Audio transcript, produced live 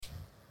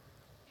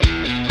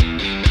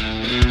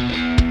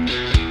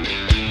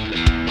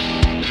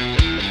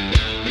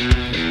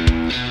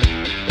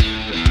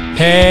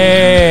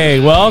Hey,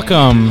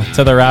 welcome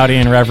to the Rowdy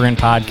and Reverent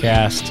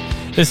podcast.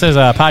 This is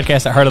a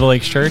podcast at Heart of the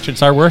Lakes Church.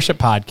 It's our worship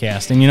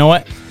podcast. And you know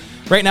what?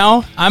 Right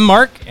now, I'm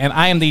Mark, and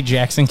I am the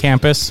Jackson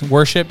Campus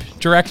worship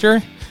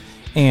director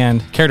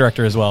and care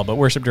director as well, but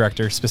worship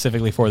director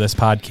specifically for this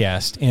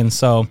podcast. And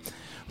so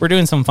we're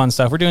doing some fun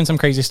stuff. We're doing some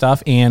crazy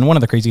stuff. And one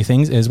of the crazy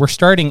things is we're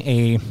starting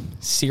a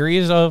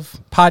series of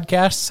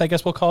podcasts, I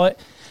guess we'll call it.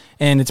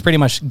 And it's pretty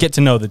much get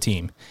to know the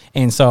team.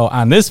 And so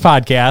on this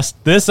podcast,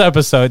 this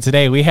episode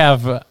today, we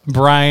have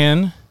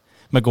Brian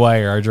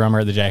McGuire, our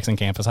drummer at the Jackson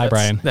Campus. Hi,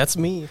 Brian. That's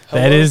me.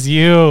 Hello. That is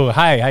you.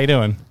 Hi, how you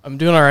doing? I'm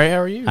doing all right. How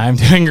are you? I'm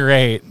doing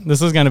great.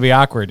 This is going to be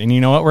awkward. And you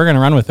know what? We're going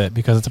to run with it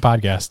because it's a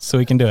podcast, so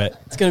we can do it.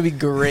 It's going to be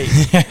great.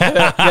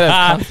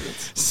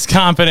 Confidence.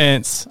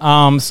 Confidence.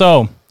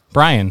 So,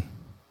 Brian,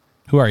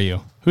 who are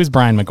you? Who's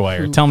Brian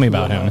McGuire? Tell me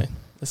about him.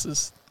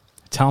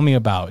 Tell me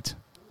about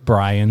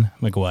Brian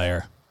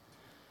McGuire.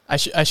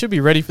 I should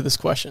be ready for this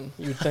question,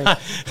 you would think.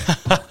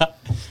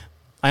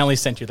 I only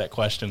sent you that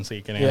question so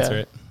you can answer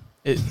it.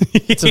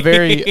 It's a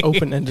very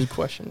open-ended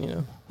question,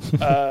 you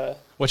know.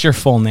 What's your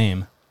full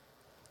name?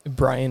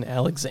 Brian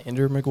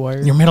Alexander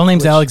McGuire. Your middle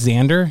name's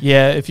Alexander?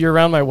 Yeah, if you're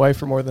around my wife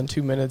for more than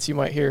 2 minutes, you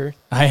might hear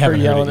I haven't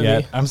her yelling heard it yet.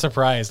 at me. I'm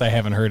surprised I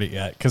haven't heard it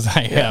yet because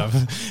I have.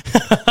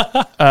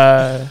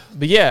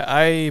 But yeah,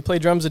 I play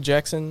drums at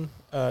Jackson,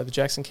 the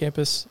Jackson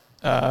campus.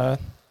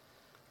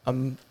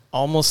 I'm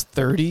almost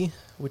 30,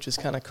 which is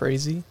kind of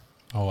crazy.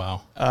 Oh,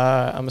 wow.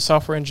 I'm a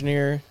software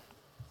engineer.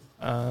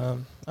 I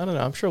don't know.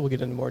 I'm sure we'll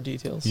get into more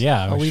details.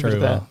 Yeah, I'll leave sure it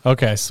at that.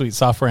 Okay, sweet.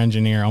 Software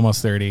engineer,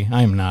 almost 30.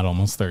 I am not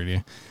almost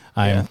 30.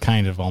 I'm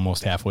kind of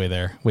almost halfway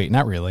there. Wait,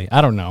 not really.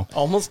 I don't know.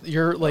 Almost?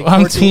 You're like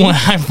 14?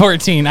 I'm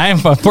 14. I am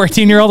a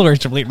 14-year-old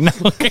worship leader. No.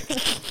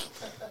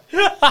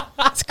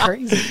 That's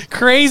crazy.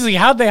 Crazy.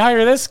 How'd they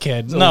hire this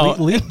kid? It's no.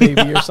 Leap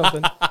baby or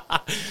something.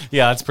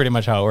 Yeah, that's pretty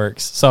much how it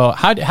works. So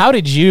how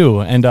did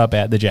you end up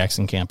at the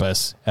Jackson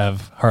campus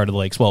of Heart of the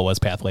Lakes? Well, it was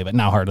Pathway, but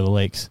now Heart of the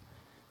Lakes.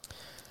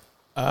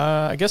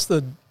 I guess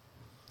the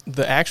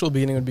actual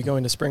beginning would be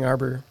going to Spring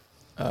Arbor,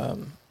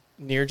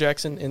 near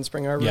Jackson in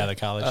Spring Arbor. Yeah, the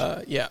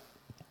college. Yeah.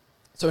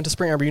 So I went to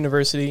Spring Arbor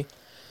University.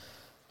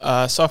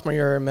 Sophomore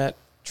year, I met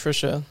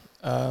Trisha.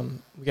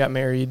 We got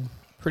married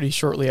pretty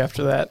shortly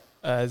after that,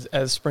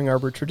 as Spring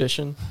Arbor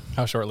tradition.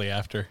 How shortly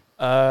after?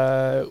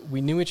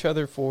 We knew each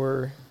other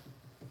for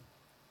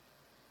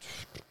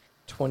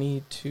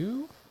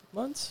 22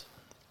 months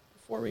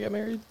before we got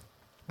married.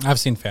 I've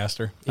seen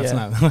faster. That's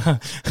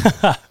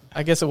not.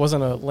 I guess it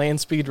wasn't a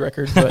land speed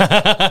record,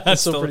 but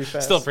it's still pretty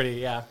fast. Still pretty,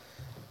 yeah.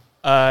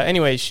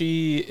 Anyway,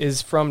 she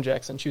is from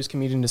Jackson. She was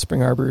commuting to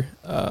Spring Arbor,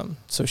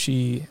 so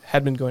she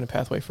had been going to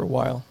Pathway for a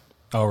while.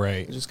 Oh,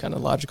 right. Which is kind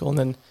of logical. And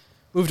then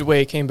moved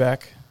away, came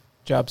back,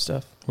 job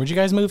stuff. Where'd you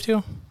guys move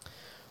to?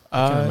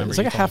 It's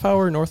like a half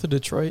hour north of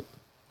Detroit.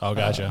 Oh,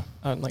 gotcha.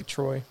 Like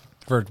Troy.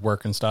 For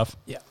work and stuff?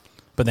 Yeah.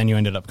 But then you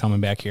ended up coming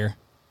back here?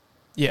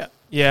 Yeah.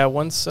 Yeah,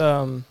 once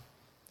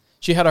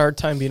she had a hard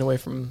time being away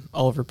from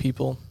all of her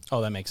people.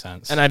 Oh, that makes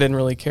sense. And I didn't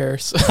really care.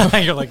 So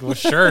you're like, well,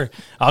 sure,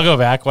 I'll go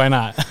back. Why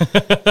not?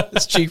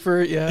 It's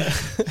cheaper, yeah.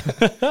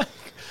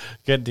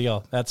 Good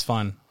deal. That's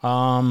fun.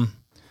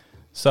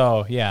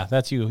 So, yeah,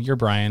 that's you. You're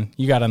Brian.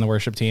 You got on the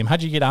worship team.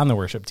 How'd you get on the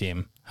worship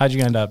team? How'd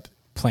you end up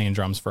playing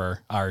drums for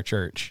our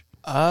church?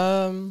 It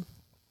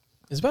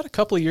was about a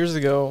couple of years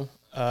ago.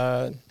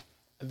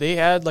 They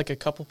had like a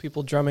couple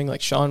people drumming.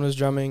 Like Sean was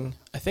drumming.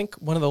 I think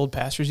one of the old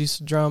pastors used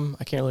to drum.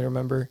 I can't really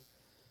remember.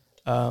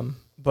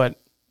 But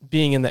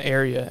being in the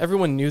area,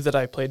 everyone knew that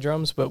I played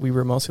drums, but we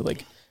were mostly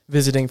like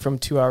visiting from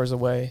 2 hours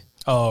away.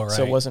 Oh, right.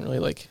 So it wasn't really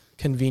like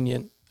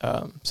convenient.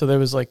 So there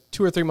was like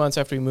 2 or 3 months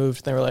after we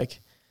moved, they were like,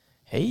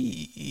 "Hey,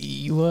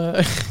 you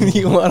want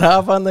to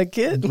hop on the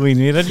kid? We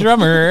need a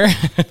drummer."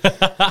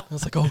 I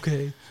was like,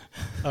 "Okay."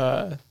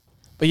 But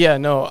yeah,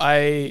 no,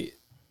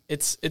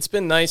 it's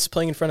been nice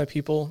playing in front of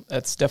people.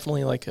 That's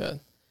definitely like an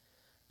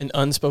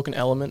unspoken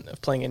element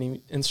of playing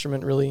any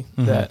instrument, really,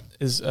 that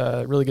is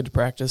really good to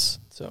practice.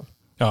 So.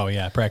 Oh,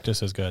 yeah,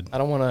 practice is good. I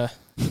don't want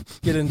to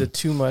get into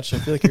too much. I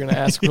feel like you're going to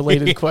ask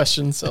related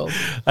questions. So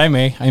I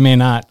may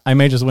not. I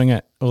may just wing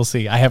it. We'll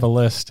see. I have a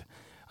list.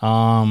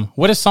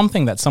 What is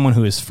something that someone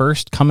who is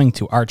first coming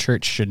to our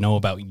church should know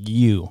about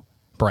you,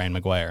 Brian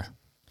McGuire?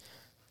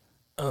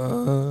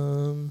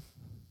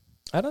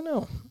 I don't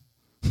know.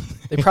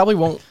 They probably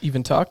won't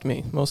even talk to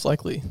me, most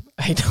likely.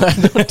 I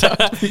don't talk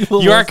to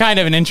people. You are kind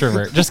of an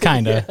introvert, just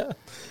kind of.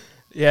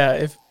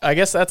 Yeah, I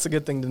guess that's a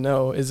good thing to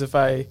know, is if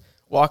I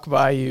walk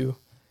by you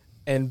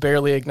and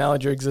barely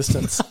acknowledge your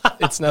existence,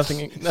 it's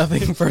nothing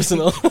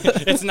personal.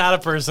 It's not a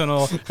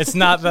personal. It's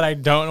not that I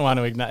don't want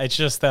to acknowledge. It's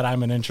just that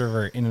I'm an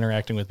introvert and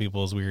interacting with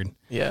people is weird.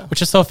 Yeah.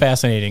 Which is so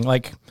fascinating.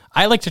 Like,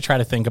 I like to try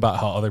to think about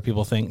how other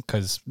people think,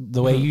 because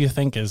the way you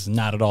think is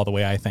not at all the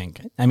way I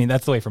think. I mean,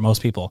 that's the way for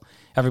most people.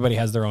 Everybody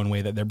has their own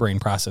way that their brain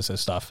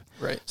processes stuff.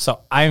 Right. So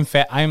I'm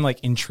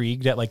like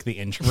intrigued at like the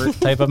introvert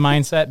type of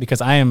mindset,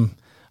 because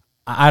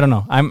I don't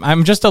know.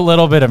 I'm just a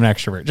little bit of an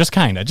extrovert, just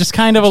kind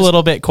of a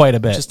little bit, quite a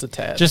bit, just a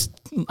tad.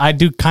 I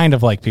do kind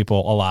of like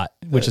people a lot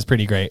which is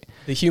pretty great.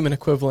 The human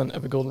equivalent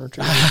of a golden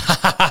retriever.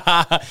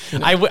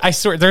 I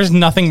swear, there's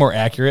nothing more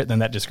accurate than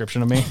that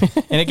description of me,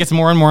 and it gets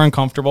more and more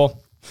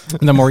uncomfortable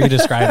the more you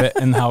describe it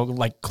and how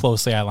like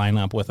closely I line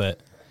up with it.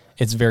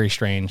 It's very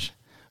strange,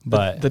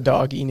 but the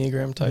dog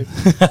Enneagram type.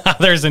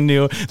 there's a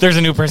new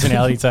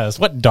personality test.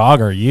 What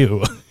dog are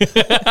you?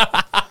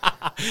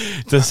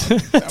 Just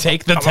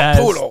take the test.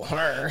 A poodle.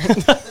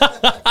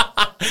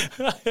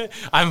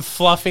 I'm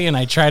fluffy and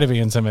I try to be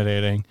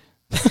intimidating.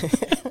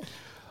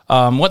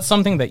 What's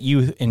something that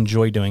you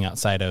enjoy doing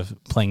outside of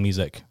playing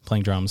music,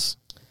 playing drums?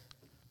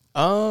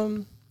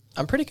 I'm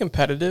pretty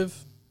competitive,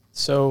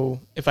 so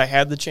if I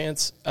had the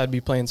chance, I'd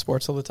be playing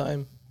sports all the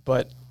time.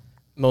 But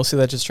mostly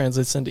that just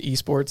translates into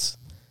esports.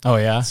 Oh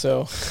yeah.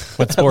 So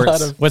what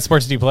sports? What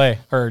sports do you play?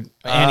 Or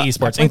and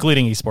esports,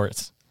 including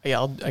esports?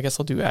 Yeah, I guess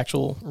I'll do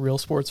actual real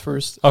sports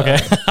first. Okay.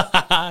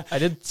 I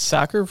did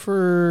soccer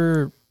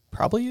for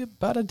probably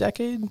about a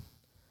decade.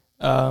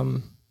 I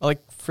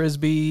like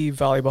frisbee,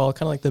 volleyball,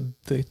 kind of like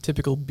the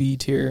typical B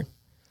tier,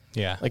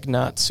 Yeah. like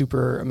not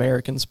super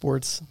American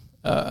sports.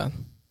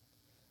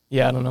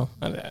 Yeah, I don't know.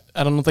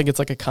 I don't think it's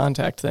like a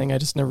contact thing. I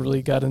just never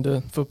really got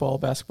into football,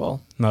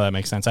 basketball. No, that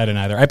makes sense. I didn't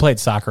either. I played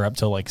soccer up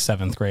till like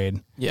 7th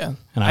grade. Yeah,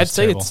 And I'd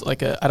say it's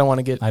like I don't want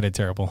to get I did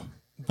terrible.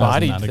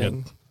 bodied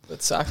thing,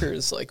 but soccer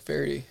is like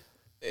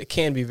it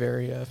can be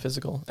very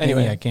physical.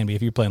 Anyway, yeah, it can be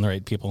if you're playing the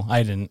right people.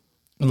 I didn't.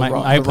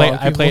 I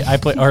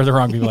played, or the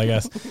wrong people, I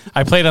guess.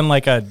 I played on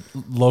like a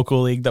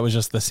local league that was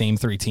just the same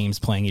 3 teams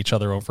playing each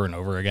other over and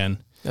over again.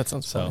 That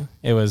sounds funny.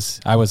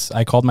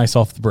 I called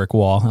myself the brick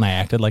wall and I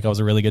acted like I was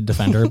a really good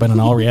defender, but in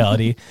all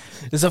reality,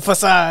 it's a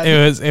facade.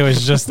 it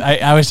was just,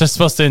 I was just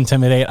supposed to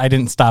intimidate. I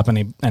didn't stop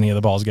any of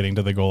the balls getting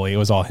to the goalie. It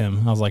was all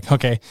him. I was like,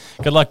 okay,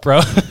 good luck,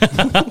 bro.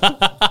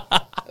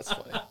 That's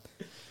funny.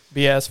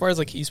 But yeah, as far as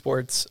like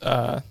esports,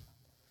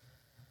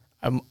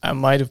 I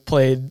might have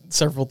played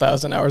several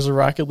thousand hours of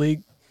Rocket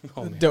League.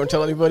 Oh, don't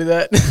tell anybody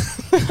that.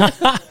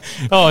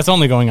 Oh, it's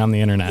only going on the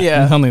internet.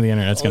 Yeah. Only the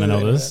internet's going to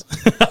know this.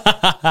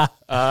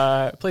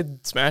 I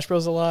played Smash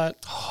Bros. A lot.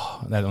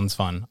 Oh, that one's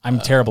fun. I'm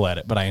terrible at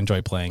it, but I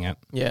enjoy playing it.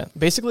 Yeah.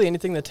 Basically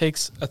anything that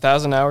takes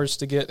 1,000 hours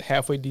to get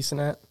halfway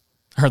decent at.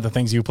 Or the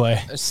things you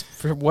play.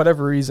 For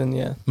whatever reason,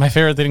 yeah. My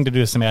favorite thing to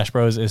do with Smash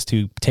Bros. Is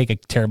to take a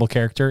terrible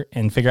character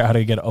and figure out how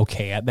to get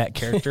okay at that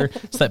character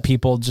so that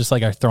people just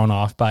like are thrown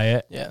off by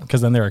it. Yeah.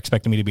 Because then they're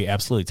expecting me to be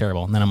absolutely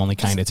terrible, and then I'm only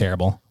kind of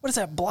terrible. What is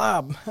that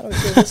blob? How do I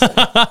do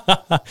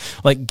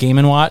this? Like Game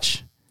 &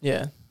 Watch.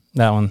 Yeah.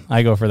 That one.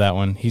 I go for that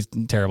one. He's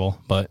terrible,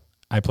 but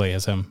I play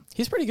as him.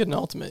 He's pretty good in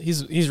Ultimate.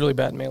 He's really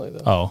bad in Melee,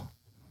 though. Oh,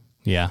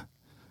 yeah.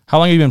 How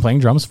long have you been playing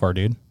drums for,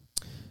 dude?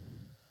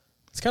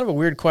 It's kind of a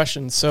weird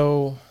question.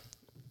 So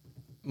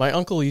my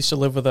uncle used to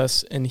live with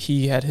us, and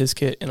he had his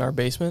kit in our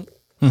basement.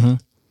 Mm-hmm.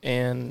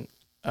 And,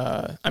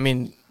 I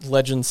mean,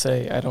 legends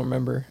say, I don't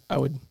remember, I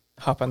would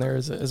hop on there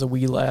as a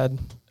wee lad.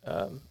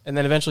 And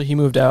then eventually he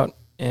moved out,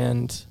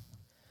 and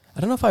I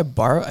don't know if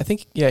I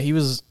think, yeah, he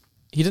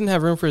didn't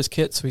have room for his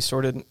kit, so he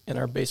stored it in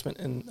our basement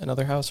in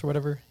another house or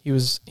whatever. He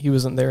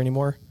wasn't there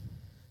anymore.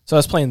 So I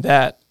was playing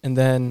that, and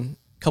then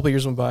a couple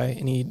years went by,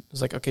 and he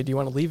was like, okay, do you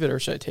want to leave it or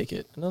should I take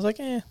it? And I was like,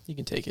 you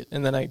can take it.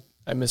 And then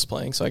I missed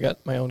playing, so I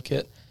got my own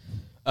kit.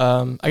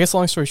 I guess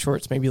long story short,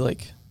 it's maybe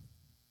like,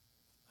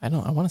 I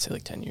want to say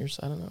like 10 years.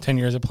 I don't know. 10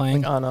 years of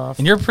playing? Like on, off.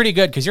 And you're pretty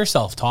good because you're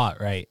self-taught,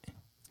 right?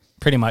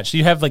 Pretty much.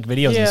 You have like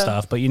videos and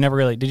stuff, but you never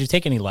really, did you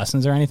take any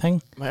lessons or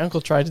anything? My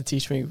uncle tried to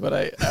teach me, but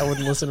I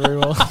wouldn't listen very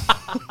well.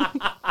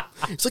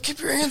 He's like, keep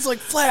your hands like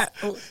flat.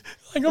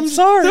 Like, I'm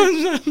sorry.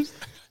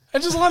 I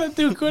just want to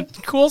do good,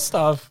 cool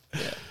stuff.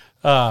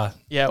 Yeah.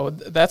 Well,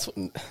 that's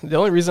the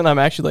only reason I'm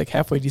actually like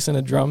halfway decent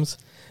at drums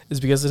is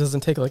because it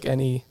doesn't take like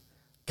any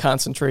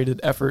concentrated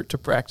effort to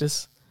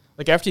practice.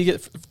 Like after you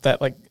get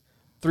that like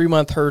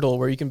 3-month hurdle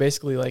where you can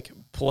basically like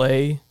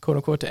play quote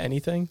unquote to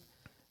anything,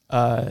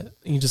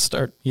 you just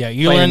start. Yeah,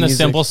 you learn the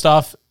simple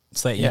stuff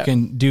so that you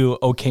can do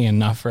okay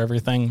enough for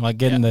everything. Like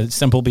getting the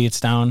simple beats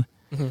down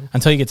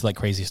until you get to like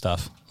crazy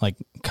stuff, like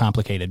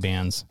complicated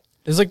bands.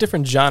 There's like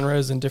different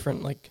genres and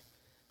different like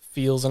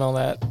feels and all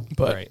that.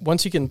 But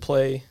once you can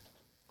play,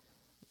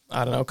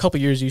 I don't know, a couple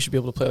years, you should be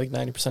able to play like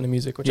 90% of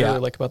music, which I really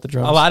like about the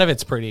drums. A lot of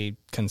it's pretty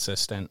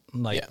consistent,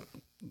 like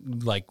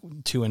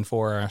 2 and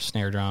 4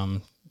 snare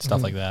drum,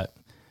 stuff like that.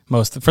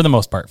 For the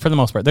most part.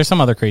 There's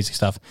some other crazy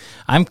stuff.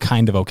 I'm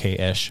kind of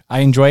okay-ish. I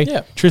enjoy,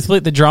 truthfully,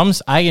 the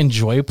drums, I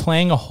enjoy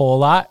playing a whole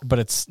lot, but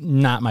it's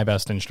not my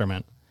best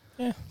instrument.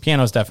 Yeah.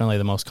 Piano is definitely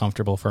the most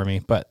comfortable for me,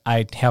 but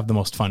I have the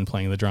most fun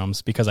playing the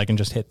drums because I can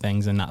just hit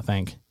things and not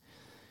think.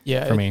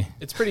 Yeah, for me,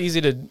 it's pretty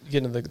easy to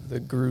get into the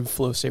groove,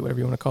 flow state, whatever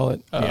you want to call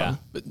it.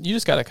 But you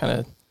just got to kind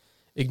of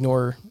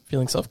ignore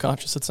feeling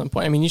self-conscious at some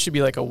point. I mean, you should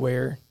be like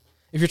aware.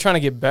 If you're trying to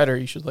get better,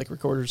 you should like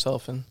record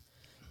yourself and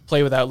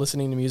play without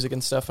listening to music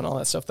and stuff and all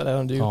that stuff that I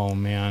don't do. Oh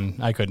man,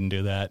 I couldn't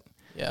do that.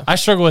 Yeah. I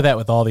struggle with that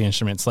with all the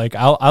instruments. Like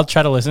I'll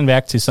try to listen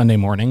back to Sunday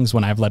mornings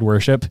when I've led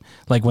worship,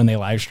 like when they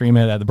live stream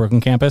it at the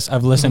Brooklyn campus.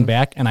 I've listened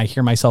back and I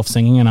hear myself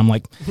singing and I'm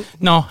like,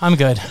 no, I'm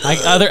good.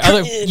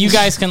 Other you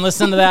guys can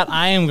listen to that.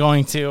 I am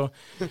going to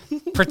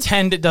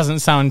pretend it doesn't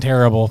sound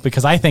terrible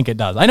because I think it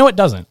does. I know it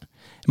doesn't.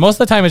 Most of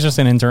the time it's just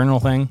an internal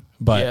thing,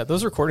 but yeah,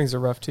 those recordings are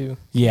rough too.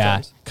 yeah,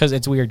 sometimes. because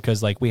it's weird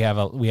because like we have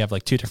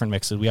like two different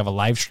mixes. We have a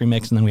live stream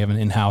mix and then we have an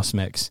in-house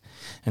mix,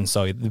 and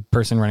so the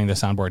person running the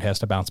soundboard has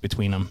to bounce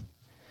between them.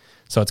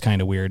 So it's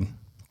kind of weird.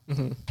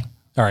 Mm-hmm.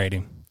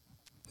 Alrighty,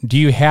 do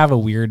you have a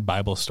weird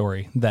Bible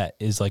story that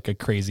is like a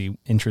crazy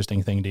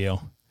interesting thing to you?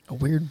 A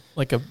weird,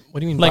 what do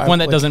you mean? Like one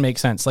that doesn't make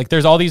sense. Like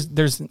there's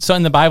so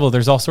in the Bible,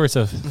 there's all sorts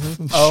of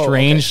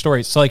strange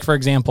stories. So like, for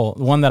example,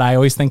 one that I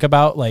always think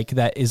about, like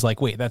that is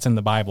like, wait, that's in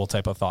the Bible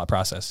type of thought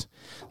process.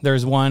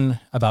 There's one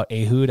about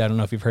Ehud. I don't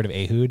know if you've heard of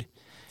Ehud.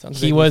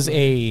 He was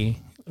a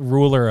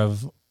ruler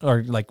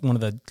or like one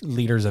of the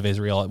leaders of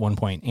Israel at one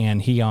point.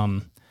 And he,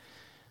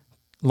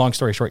 long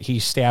story short, he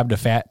stabbed a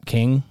fat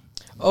king.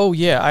 Oh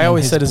yeah, I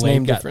always said his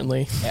name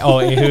differently. Oh,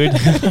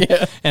 Ehud.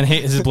 Yeah. And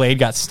his blade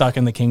got stuck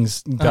in the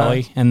king's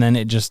belly, and then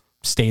it just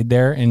stayed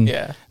there. And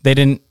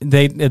the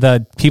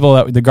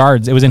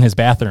guards, it was in his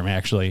bathroom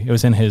actually. It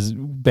was in his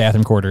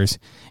bathroom quarters,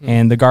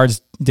 and the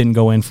guards didn't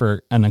go in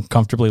for an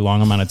uncomfortably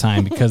long amount of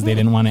time because they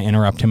didn't want to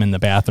interrupt him in the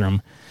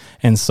bathroom.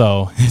 And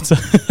so it's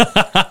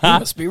He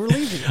must be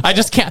relieving. I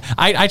just can't.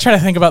 I try to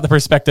think about the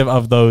perspective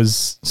of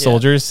those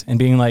soldiers and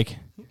being like,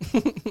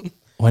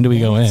 when do we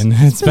go in?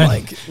 It's been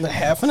like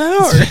half an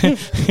hour.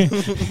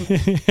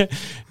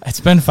 It's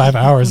been 5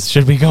 hours.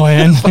 Should we go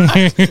in?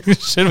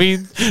 Should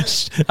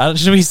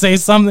we say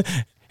something?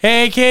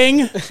 Hey,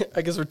 King.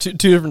 I guess we're two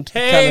different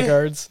kind of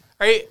guards.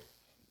 Are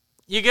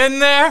you getting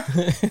there?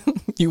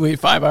 You wait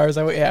 5 hours.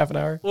 I wait half an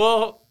hour.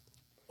 We'll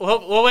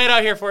wait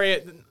out here for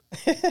you.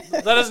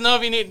 Let us know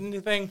if you need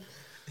anything.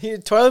 You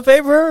need toilet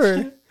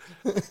paper?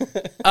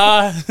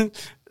 Or?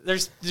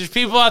 There's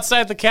people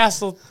outside the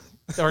castle.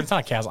 Or it's not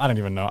a castle. I don't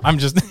even know. I'm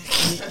just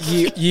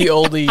ye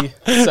oldie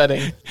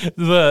setting.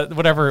 The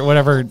whatever.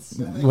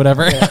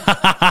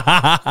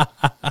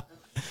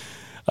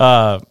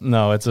 Yeah.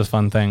 No, it's a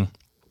fun thing.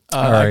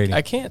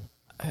 I can't.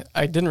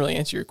 I didn't really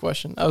answer your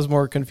question. I was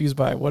more confused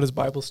by what is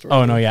Bible story.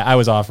 Oh no, yeah. I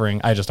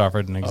just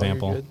offered an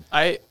example. Good.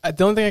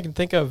 The only thing I can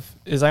think of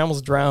is I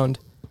almost drowned,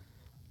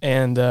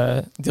 and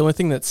the only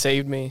thing that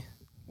saved me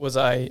was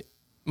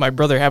my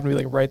brother happened to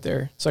be like right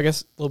there. So I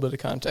guess a little bit of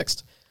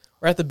context.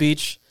 We're at the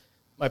beach.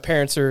 My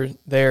parents are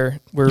there.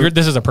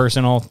 This is a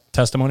personal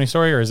testimony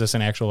story, or is this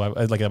an actual,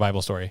 like a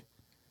Bible story?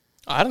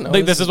 I don't know.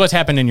 Like, this is what's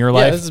happened in your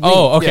life? This is me.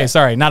 Oh, okay. Yeah.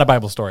 Sorry. Not a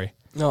Bible story.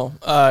 No.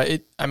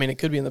 It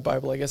could be in the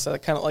Bible. I guess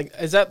that kind of like,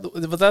 was that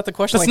the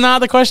question? That's not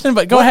the question,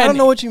 but go ahead. I don't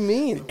know what you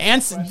mean.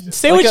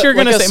 Say what you're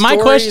going to say. My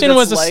question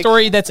was a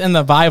story that's in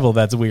the Bible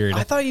that's weird.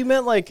 I thought you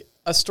meant like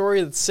a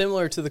story that's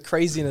similar to the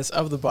craziness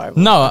of the Bible.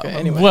 No. Okay,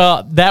 anyway.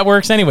 Well, that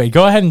works anyway.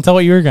 Go ahead and tell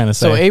what you were going to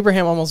say. So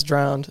Abraham almost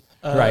drowned.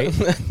 Right.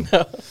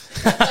 No.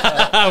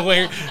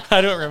 Wait,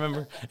 I don't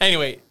remember.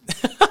 Anyway.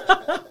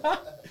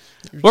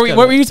 What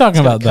were you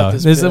talking about, though?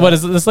 This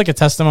is like a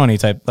testimony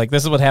type. Like,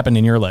 this is what happened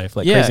in your life.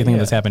 Like, crazy thing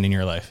that's happened in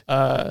your life.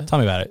 Tell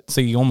me about it. So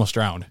you almost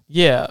drowned.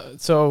 Yeah.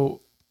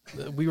 So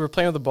we were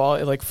playing with the ball.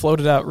 It, like,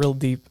 floated out real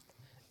deep.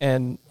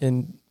 And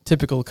in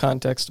typical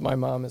context, my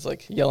mom is,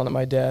 like, yelling at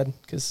my dad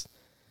because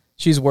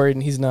she's worried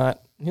and he's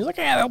not. And he's like,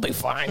 yeah, they'll be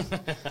fine.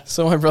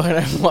 So my brother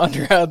and I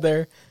wander out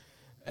there.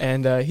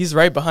 And he's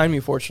right behind me,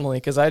 fortunately,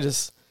 because I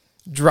just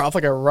dropped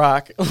like a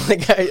rock.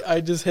 Like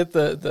I just hit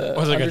the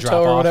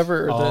undertow or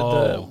whatever,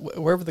 or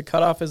wherever the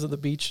cutoff is of the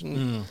beach,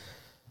 and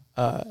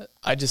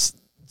I just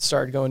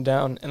started going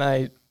down, and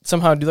I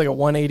somehow do like a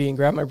 180 and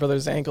grab my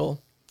brother's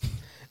ankle,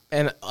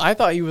 and I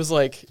thought he was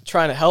like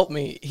trying to help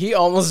me. He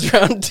almost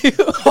drowned too.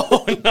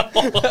 Oh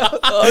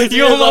no!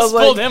 You almost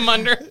pulled him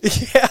under.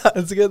 Yeah,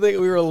 it's a good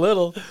thing we were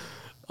little.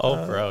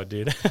 Oh, bro,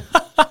 dude.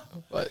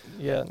 But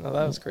yeah, no,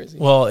 that was crazy.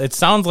 Well, it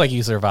sounds like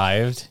you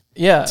survived.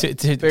 Yeah.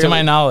 To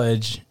my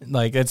knowledge,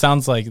 like it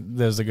sounds like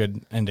there's a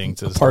good ending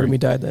to the story. Part of me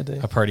died that day.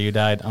 A part of you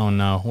died. Oh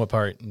no! What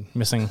part?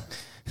 Missing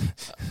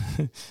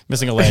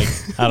a leg.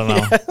 I don't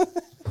know. Yeah.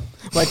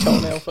 My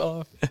toenail fell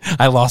off.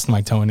 I lost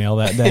my toenail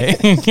that day.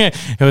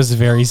 It was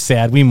very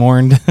sad. We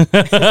mourned. And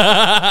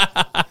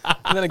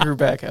then I grew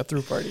back at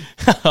through party.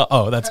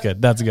 Oh, that's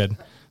good. That's good.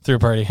 Through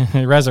party.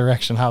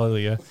 Resurrection.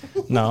 Hallelujah.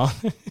 No.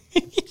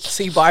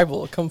 See,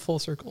 Bible, come full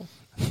circle.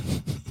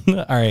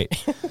 All right.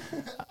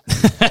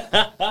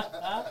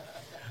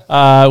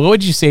 What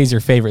would you say is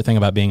your favorite thing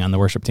about being on the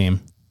worship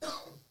team?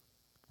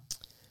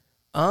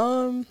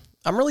 I'm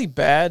really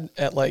bad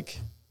at like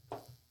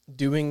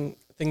doing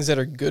things that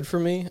are good for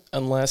me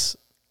unless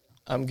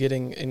I'm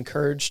getting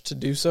encouraged to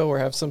do so or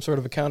have some sort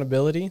of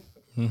accountability.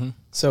 Mm-hmm.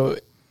 So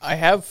I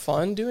have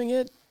fun doing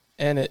it,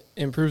 and it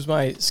improves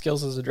my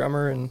skills as a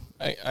drummer, and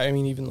I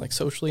mean even like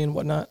socially and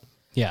whatnot.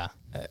 Yeah.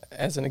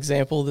 As an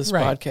example, this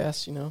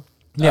podcast, you know.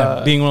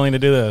 Yeah, being willing to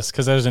do this,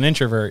 because as an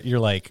introvert, you're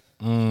like,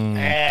 people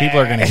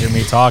are going to hear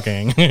me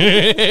talking.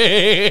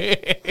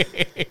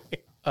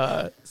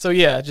 So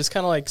yeah, just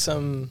kind of like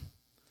some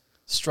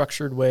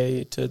structured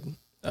way to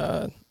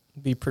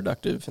be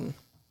productive and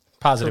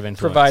Positive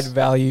influence. provide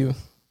value.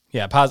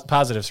 Yeah,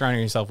 positive.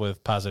 Surrounding yourself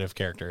with positive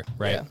character,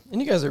 right? Yeah.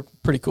 And you guys are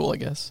pretty cool, I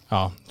guess.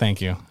 Oh,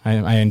 thank you.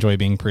 I enjoy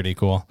being pretty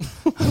cool.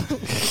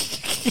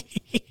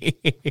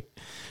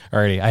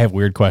 Alrighty, I have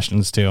weird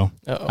questions too.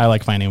 Uh-oh. I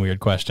like finding weird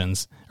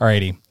questions.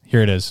 Alrighty,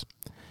 here it is.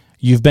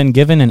 You've been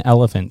given an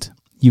elephant.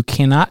 You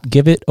cannot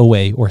give it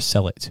away or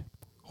sell it.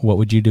 What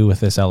would you do with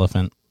this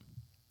elephant?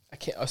 I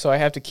can't. So I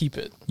have to keep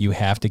it. You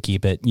have to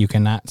keep it. You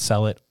cannot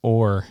sell it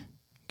or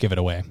give it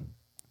away.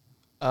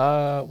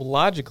 Well,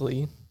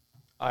 logically,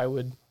 I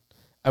would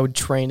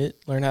train it,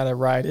 learn how to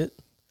ride it,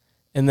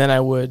 and then I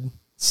would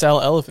sell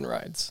elephant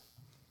rides.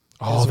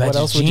 Oh, What that's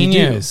else would you do?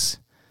 genius.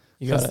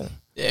 You gotta.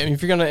 I mean,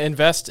 if you're gonna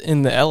invest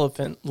in the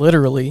elephant,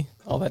 literally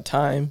all that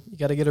time, you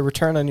got to get a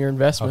return on your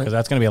investment. Because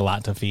that's going to be a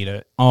lot to feed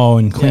it. Oh,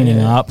 and cleaning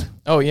Yeah. up.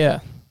 Oh yeah.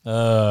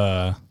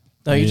 No,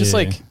 No, you just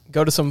like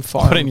go to some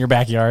farm. put it in your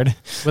backyard.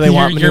 Where they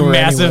want your manure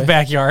massive anyway.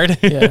 backyard.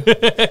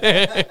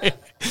 Yeah.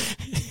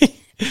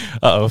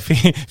 Uh-oh,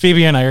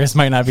 Phoebe and Iris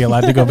might not be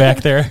allowed to go back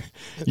there.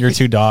 Your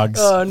two dogs,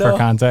 Oh, no. for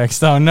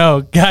context. Oh,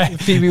 no, guy.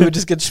 Phoebe would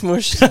just get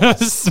smushed.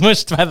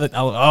 Smushed by the...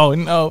 Oh,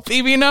 no.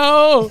 Phoebe,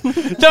 no.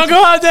 Don't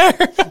go out there.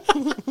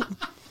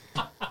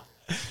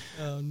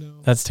 Oh no.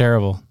 That's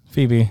terrible.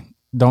 Phoebe,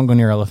 don't go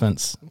near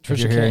elephants. If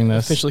you're hearing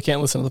this. Officially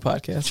can't listen to the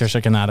podcast.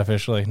 Trisha cannot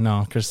officially.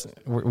 No, because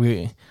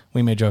we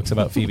made jokes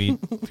about Phoebe.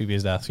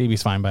 Phoebe's death.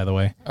 Phoebe's fine, by the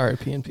way.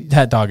 R.I.P. and P.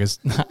 That dog is...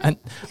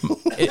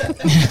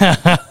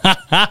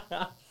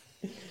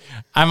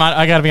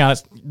 I gotta be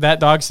honest. That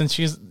dog, since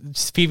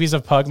Phoebe's a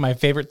pug, my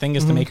favorite thing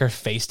is to make her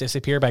face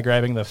disappear by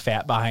grabbing the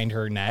fat behind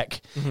her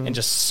neck and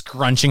just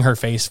scrunching her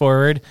face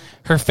forward.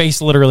 Her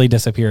face literally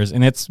disappears,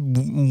 and it's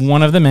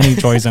one of the many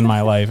joys in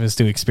my life is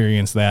to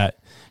experience that.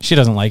 She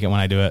doesn't like it when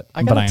I do it,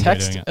 I but got I a enjoy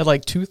text doing it. at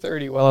like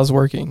 2:30 while I was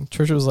working.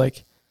 Trisha was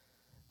like,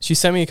 she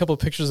sent me a couple of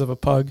pictures of a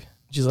pug.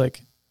 She's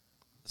like,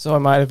 so I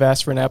might have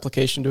asked for an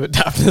application to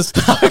adopt this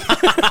pug.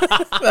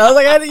 I was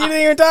like, you didn't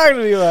even talk to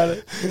me about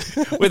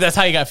it. Wait, that's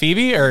how you got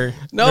Phoebe, or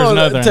No, there's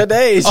another one?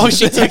 today. Oh,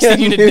 she texted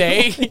you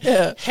today.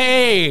 Yeah.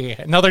 Hey,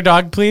 another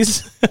dog,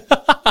 please.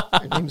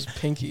 Her name's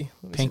Pinky.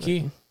 Let me see if I Pinky.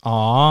 can-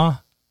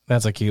 Aw,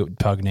 that's a cute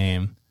pug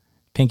name.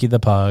 Pinky the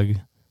pug.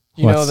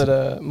 You know What's-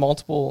 that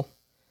multiple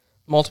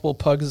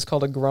pugs is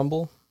called a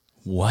grumble?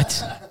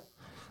 What?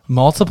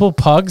 Multiple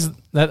pugs?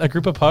 That a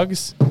group of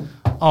pugs?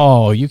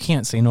 Oh, you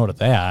can't say no to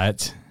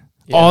that.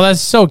 Yeah. Oh,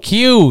 that's so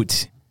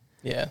cute.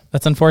 Yeah.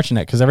 That's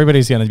unfortunate because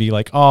everybody's going to be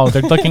like, oh,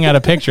 they're looking at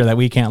a picture that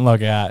we can't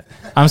look at.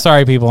 I'm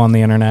sorry, people on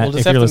the internet, We'll just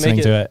if have you're to listening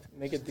make to it.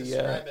 Make it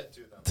the.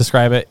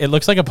 Describe it. It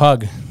looks like a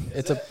pug.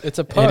 It's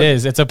a pug. It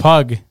is. It's a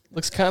pug.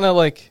 Looks kind of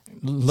like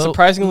Little,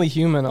 surprisingly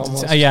human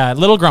almost. yeah,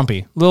 little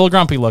grumpy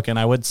looking,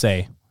 I would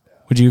say.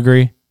 Would you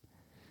agree?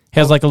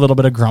 Has like a little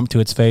bit of grump to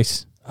its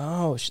face.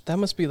 Oh, that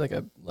must be like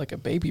a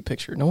baby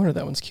picture. No wonder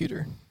that one's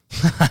cuter.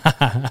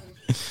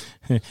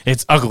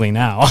 It's ugly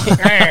now.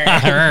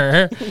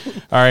 Alrighty.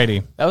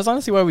 That was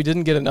honestly why we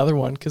didn't get another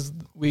one, because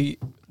we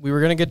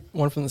were gonna get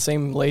one from the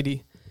same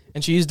lady,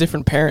 and she used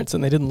different parents,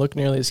 and they didn't look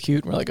nearly as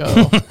cute. And we're like,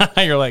 oh,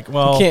 You're like,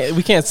 well,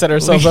 we can't set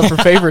ourselves up for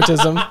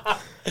favoritism.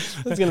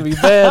 That's gonna be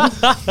bad.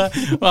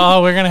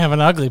 well, we're gonna have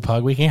an ugly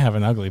pug. We can't have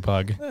an ugly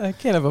pug. I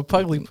can't have a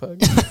pugly pug.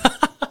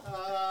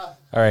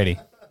 Alrighty.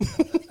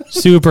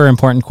 Super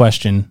important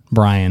question,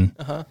 Brian.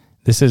 Uh-huh.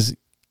 This is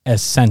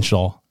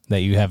essential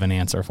that you have an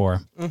answer for.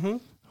 Mm-hmm.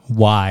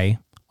 Why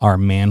are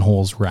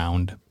manholes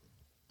round?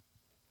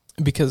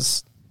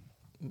 Because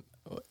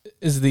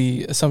is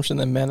the assumption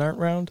that men aren't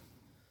round?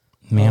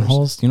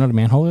 Manholes? Do you know what a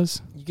manhole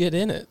is? You get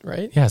in it,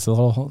 right? Yeah, it's a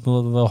little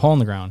hole in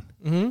the ground.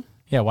 Mm-hmm.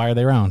 Yeah, why are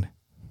they round?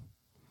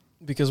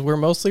 Because we're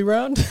mostly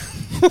round.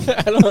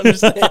 I don't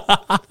understand.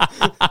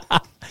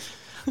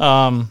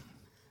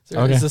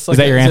 Okay. Is this Is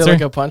that your answer?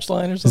 like a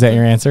punchline or something? Is that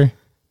your answer?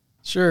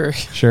 Sure.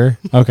 Sure.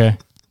 Okay.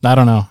 I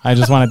don't know. I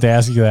just wanted to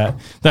ask you that.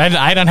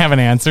 I don't have an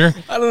answer.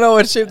 I don't know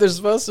what shape they're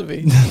supposed to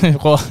be.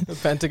 Well, A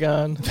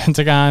pentagon.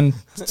 pentagon,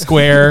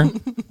 square,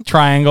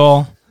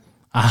 triangle,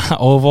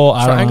 oval.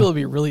 I don't Triangle know. would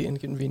be really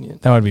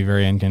inconvenient. That would be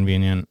very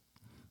inconvenient.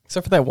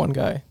 Except for that one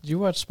guy. Did you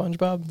watch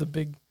SpongeBob?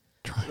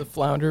 The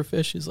flounder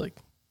fish? He's like,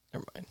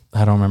 never mind.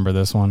 I don't remember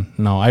this one.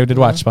 No, I did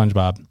watch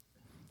SpongeBob.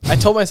 I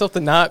told myself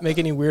to not make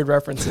any weird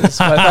references,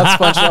 but I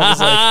thought SpongeBob was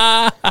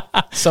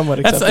like somewhat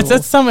acceptable.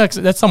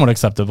 That's somewhat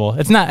acceptable.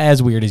 It's not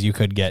as weird as you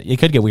could get. It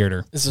could get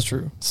weirder. This is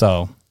true.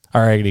 So,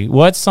 alrighty.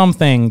 What's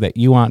something that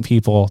you want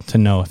people to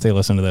know if they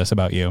listen to this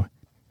about you?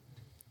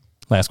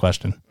 Last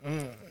question.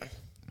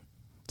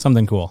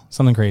 Something cool.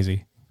 Something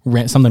crazy.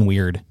 Something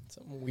weird.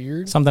 Something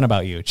weird? Something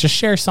about you. Just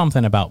share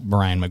something about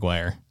Brian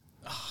McGuire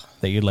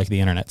that you'd like the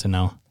internet to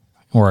know.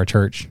 Or our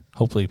church.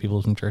 Hopefully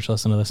people from church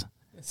listen to this.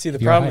 See, the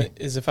If you're problem high.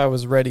 is if I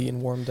was ready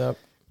and warmed up,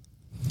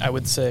 I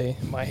would say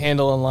my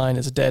handle online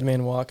is Dead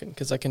Man Walking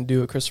because I can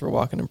do a Christopher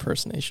Walken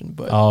impersonation.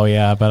 But Oh,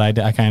 yeah, but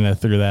I kind of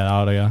threw that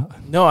out.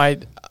 no, I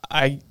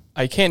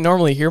I can't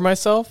normally hear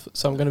myself,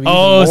 so I'm going to be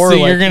Oh, even more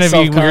so you're going to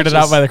be weirded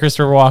out by the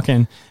Christopher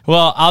Walken.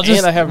 Well,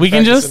 we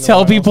can just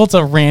tell people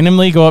to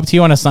randomly go up to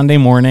you on a Sunday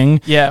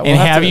morning and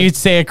have you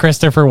say a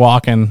Christopher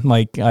Walken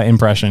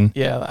impression.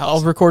 Yeah,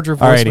 I'll record your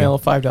voicemail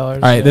of $5. All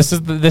right, this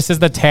is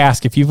the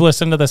task. If you've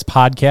listened to this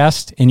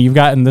podcast and you've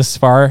gotten this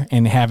far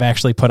and have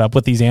actually put up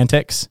with these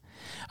antics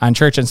on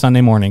church and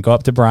Sunday morning, go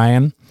up to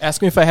Brian.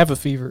 Ask me if I have a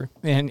fever.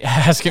 And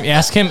ask him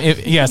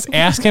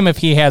if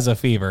he has a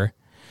fever.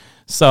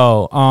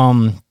 So,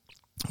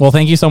 well,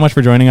 thank you so much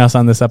for joining us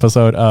on this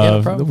episode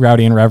of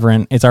Rowdy and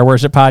Reverent. It's our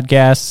worship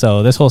podcast.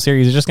 So this whole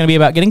series is just going to be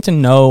about getting to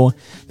know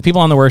the people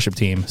on the worship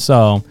team.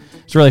 So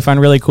it's really fun,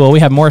 really cool. We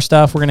have more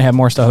stuff. We're going to have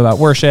more stuff about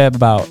worship,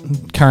 about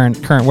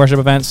current worship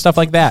events, stuff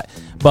like that.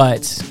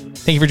 But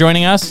thank you for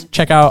joining us.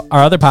 Check out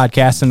our other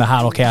podcasts in the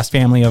Huddlecast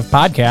family of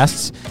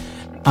podcasts.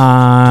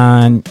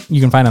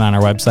 You can find it on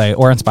our website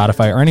or on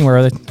Spotify or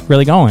anywhere that's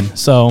really going.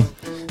 So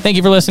thank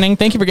you for listening.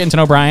 Thank you for getting to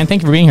know Brian.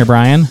 Thank you for being here,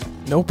 Brian.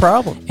 No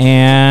problem.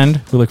 And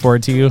we look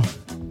forward to you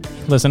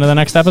listening to the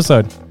next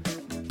episode.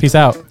 Peace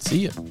out. See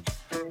you.